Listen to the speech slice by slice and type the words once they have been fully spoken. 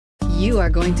You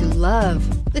are going to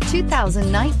love the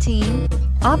 2019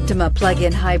 Optima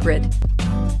Plug-in Hybrid.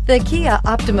 The Kia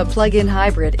Optima Plug-in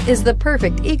Hybrid is the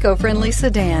perfect eco-friendly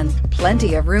sedan.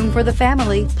 Plenty of room for the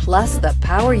family, plus the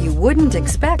power you wouldn't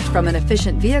expect from an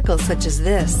efficient vehicle such as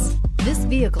this. This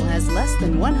vehicle has less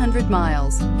than 100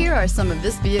 miles. Here are some of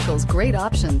this vehicle's great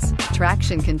options: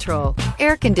 traction control,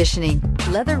 air conditioning,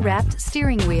 leather-wrapped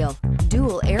steering wheel,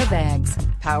 dual airbags,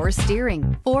 power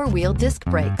steering, four-wheel disc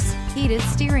brakes, heated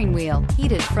steering wheel,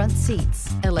 heated front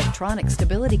seats, electronic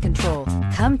stability control.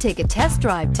 Come take a test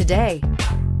drive today.